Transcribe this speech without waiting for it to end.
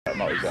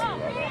not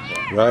exactly like that.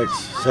 So. Right,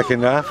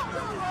 second half.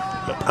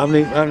 How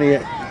many?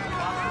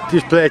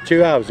 Just play 2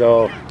 halves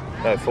or?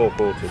 No, 4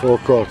 quarters. 4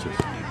 quarters.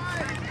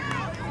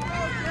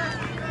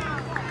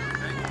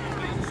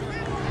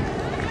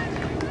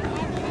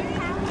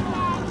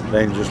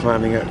 Dangerous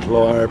landing at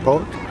Lower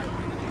Airport.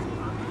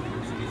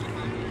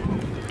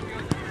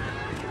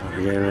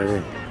 Again,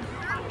 ready.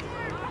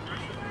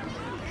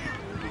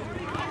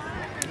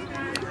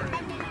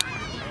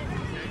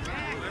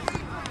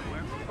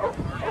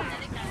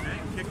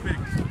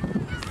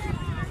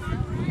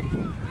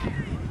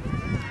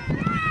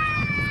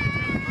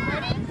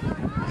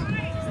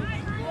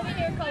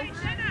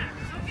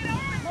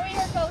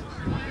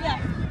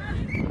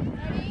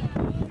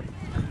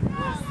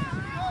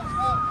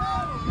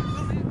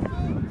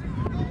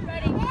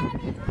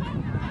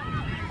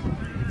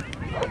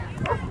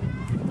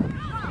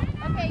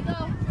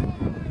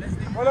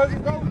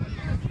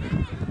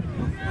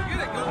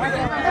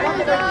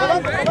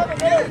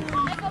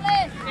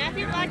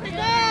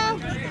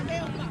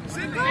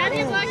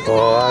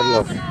 Oh, I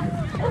love it.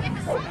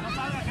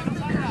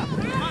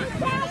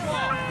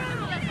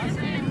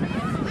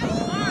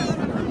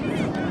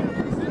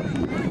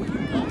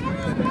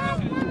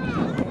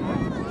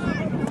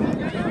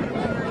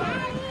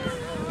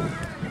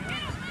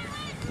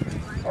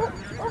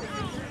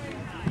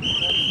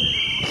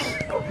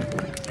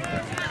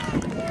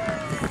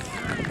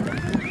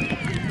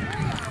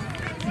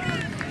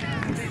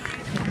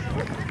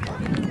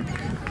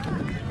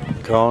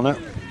 Corner.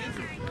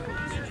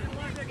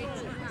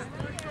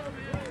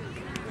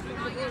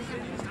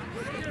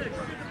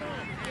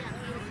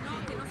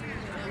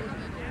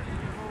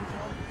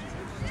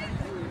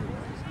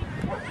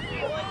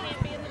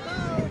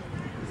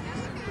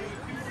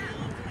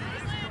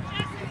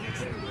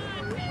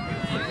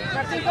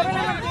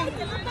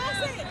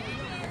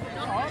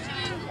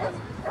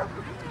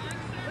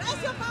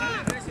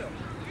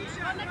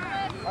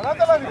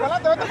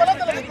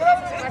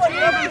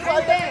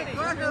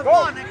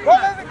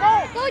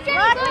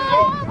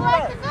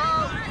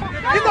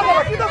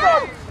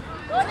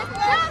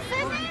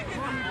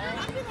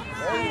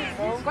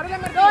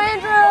 Go,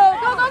 Andrew!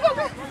 Go, go, go,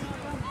 go!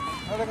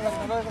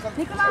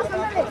 Nicolás,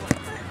 andale!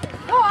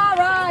 Go, all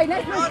right!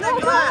 Let's go,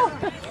 go!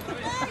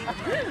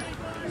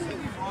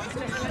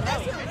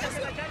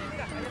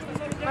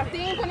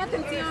 Martín, pon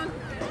atención.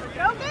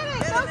 Go get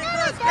it,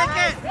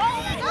 guys!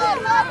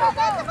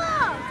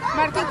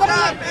 Martín,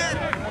 corre!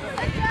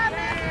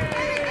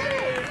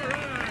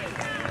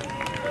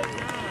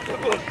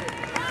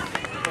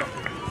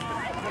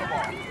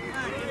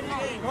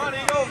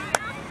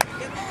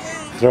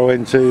 Throw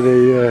into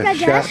the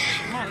Sharks.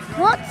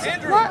 What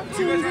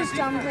team does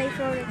John play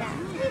for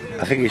again?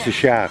 I think it's the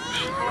Sharks.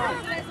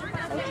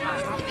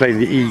 He's playing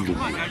the Eagles.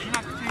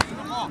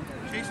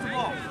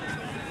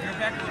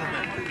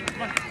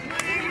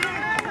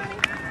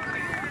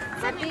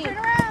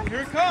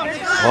 Here it comes.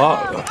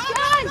 Oh.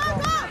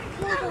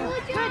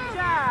 Good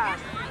job!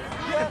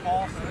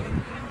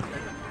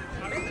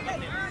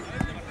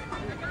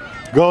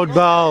 Good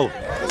ball.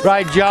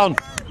 Right, John.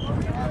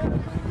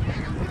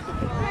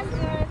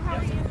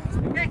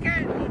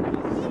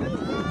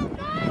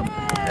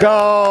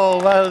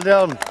 Goal. Well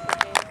done.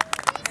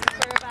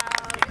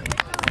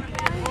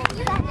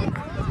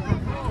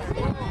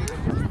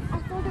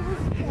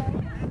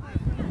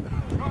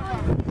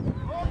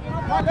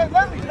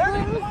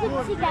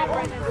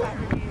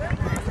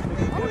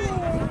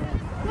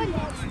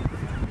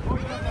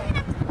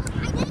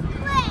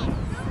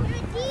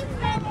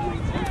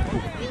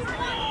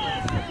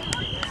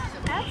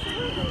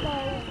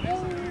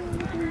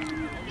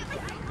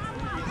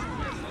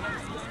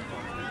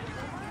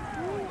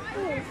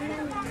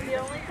 The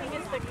only thing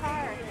is the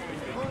car.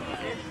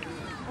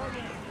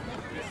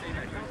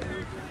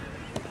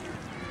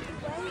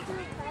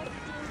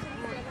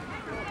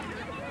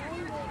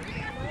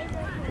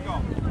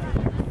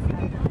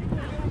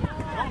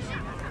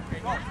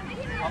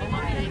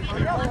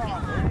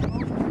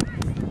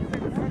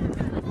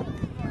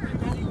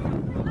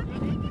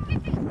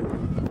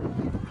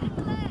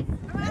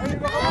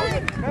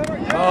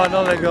 Oh,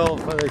 another goal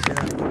for the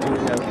Sharks.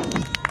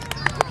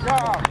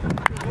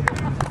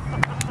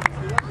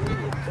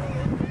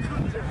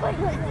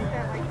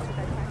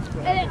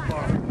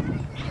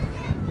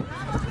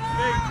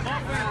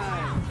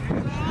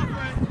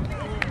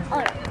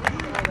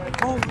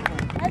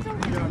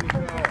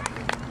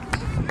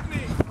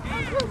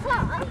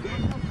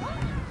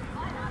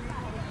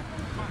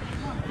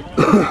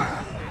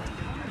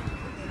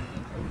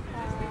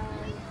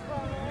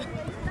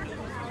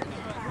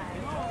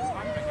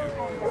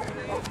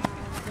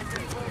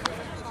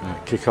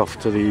 Kick off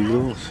to the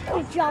Eagles.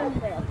 Oh, John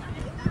will.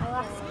 I'll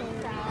ask him.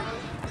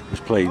 He's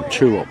playing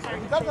 2 up.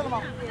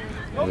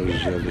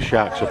 Whereas, the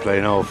Sharks are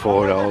playing all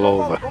forward all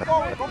over.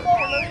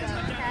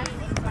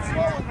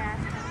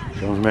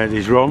 John's made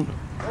his run.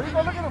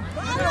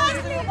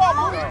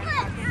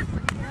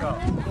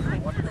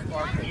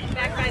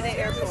 Back by the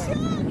airport.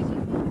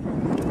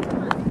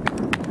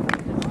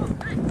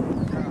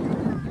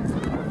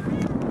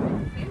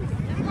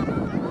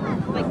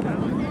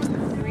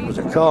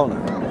 was a corner.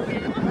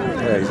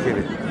 Yeah, he's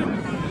getting it.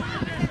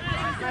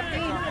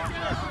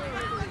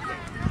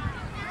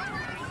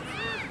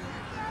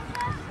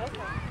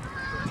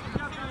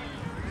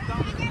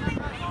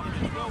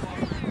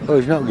 Oh,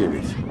 he's not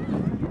giving it.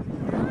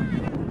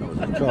 That was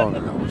a corner,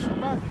 that was.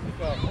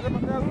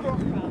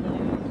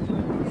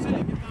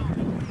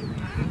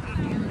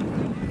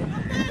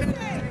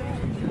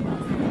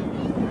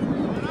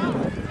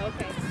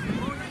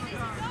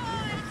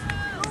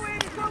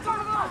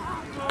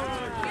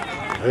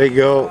 There you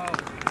go.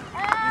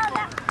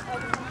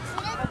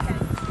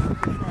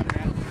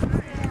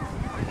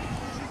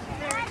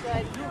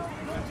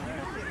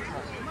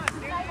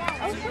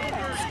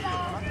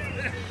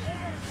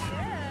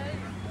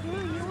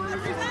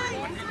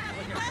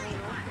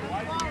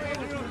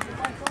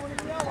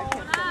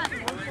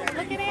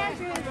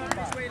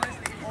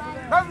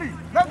 Lovely,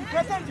 pay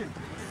attention.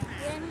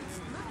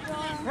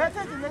 Pay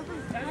attention,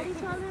 Leslie. How do you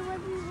tell me what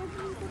you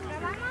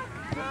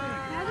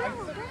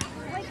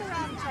Like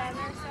around 10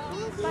 or so.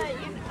 But,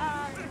 you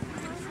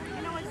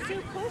know, when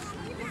Sue pushed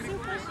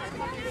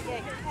coming to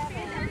get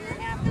Kevin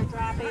after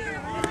dropping.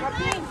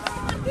 Martín!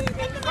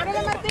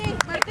 ¡Córrele, Martín!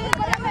 ¡Martín,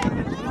 córrele!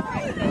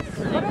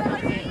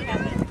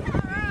 Kevin.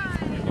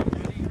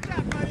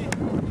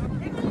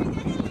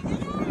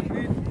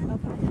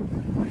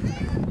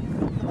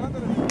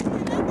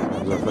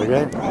 Look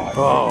again.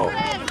 Oh.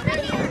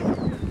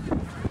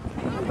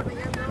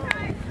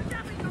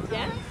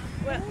 Yeah?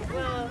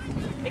 Well,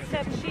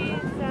 except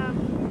she's,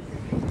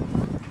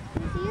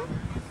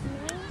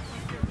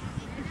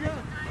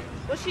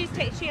 well, she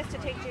has to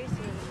take Jason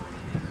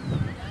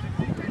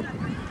to the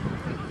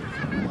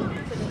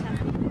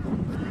temple.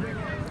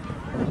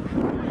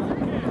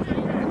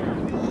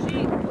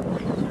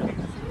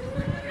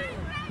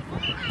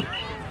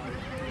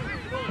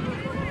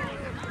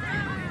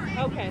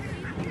 Okay.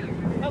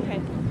 Okay.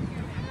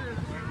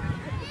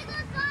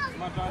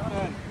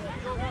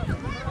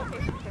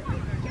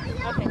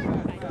 Okay.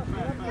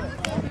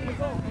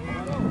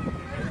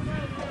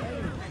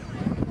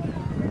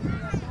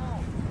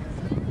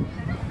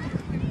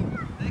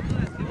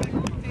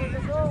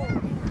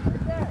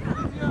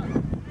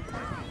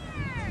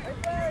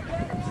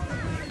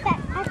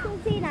 I can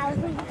see now.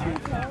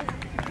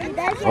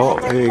 Oh,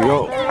 there you go.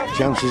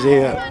 Chances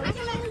here.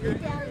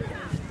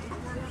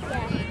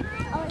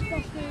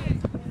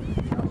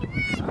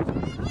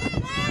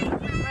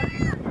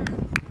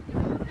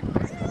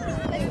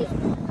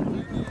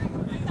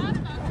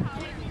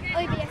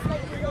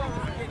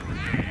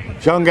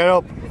 Sean, get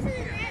up.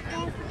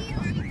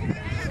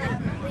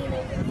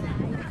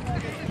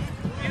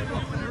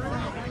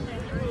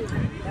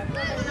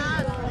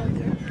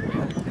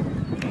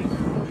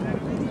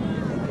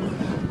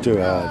 Too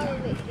hard.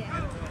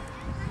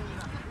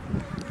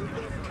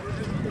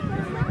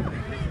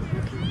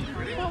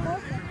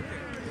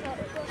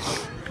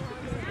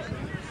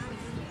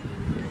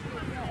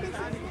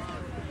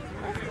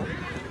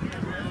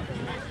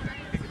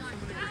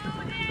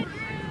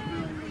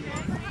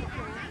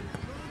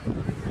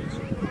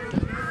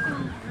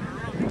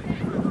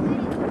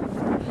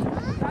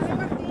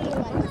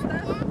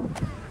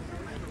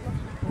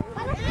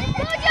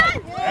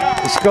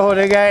 He scored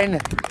again.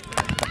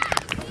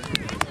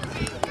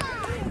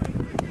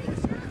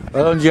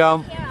 Well done,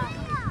 John.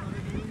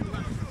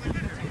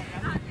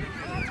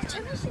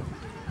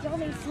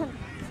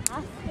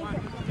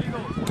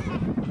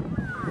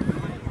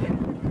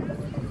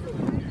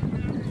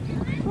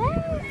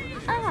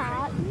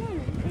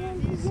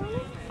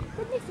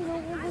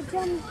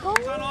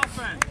 Turn off,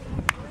 man.